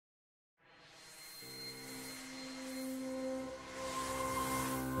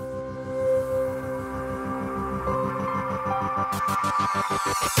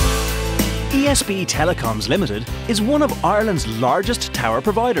ESB Telecoms Ltd is one of Ireland's largest tower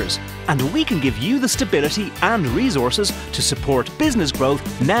providers, and we can give you the stability and resources to support business growth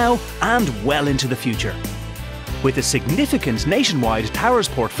now and well into the future. With a significant nationwide towers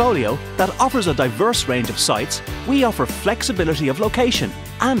portfolio that offers a diverse range of sites, we offer flexibility of location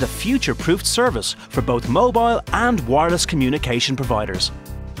and a future-proofed service for both mobile and wireless communication providers.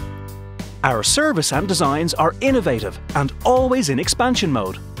 Our service and designs are innovative and always in expansion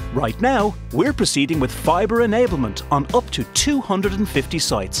mode. Right now, we're proceeding with fibre enablement on up to 250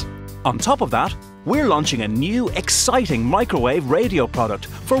 sites. On top of that, we're launching a new, exciting microwave radio product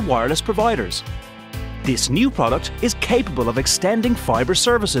for wireless providers. This new product is capable of extending fibre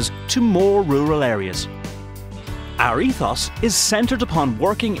services to more rural areas. Our ethos is centred upon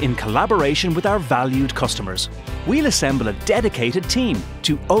working in collaboration with our valued customers. We'll assemble a dedicated team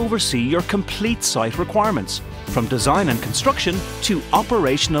to oversee your complete site requirements, from design and construction to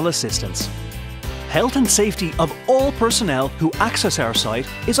operational assistance. Health and safety of all personnel who access our site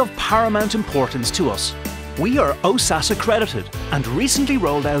is of paramount importance to us. We are OSAS accredited and recently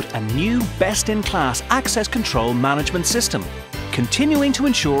rolled out a new best-in-class access control management system, continuing to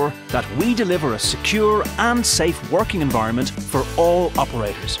ensure that we deliver a secure and safe working environment for all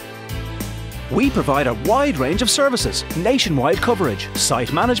operators. We provide a wide range of services: nationwide coverage,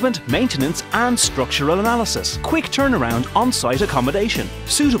 site management, maintenance and structural analysis, quick turnaround on-site accommodation,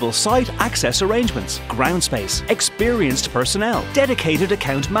 suitable site access arrangements, ground space, experienced personnel, dedicated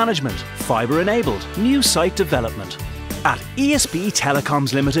account management, fibre-enabled, new site development. At ESB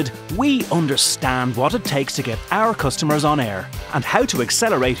Telecoms Ltd, we understand what it takes to get our customers on air and how to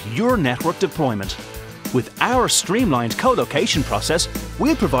accelerate your network deployment. With our streamlined co-location process,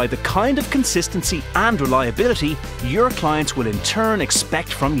 we'll provide the kind of consistency and reliability your clients will in turn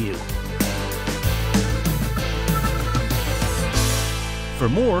expect from you. For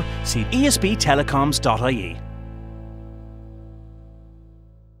more, see esbtelecoms.ie.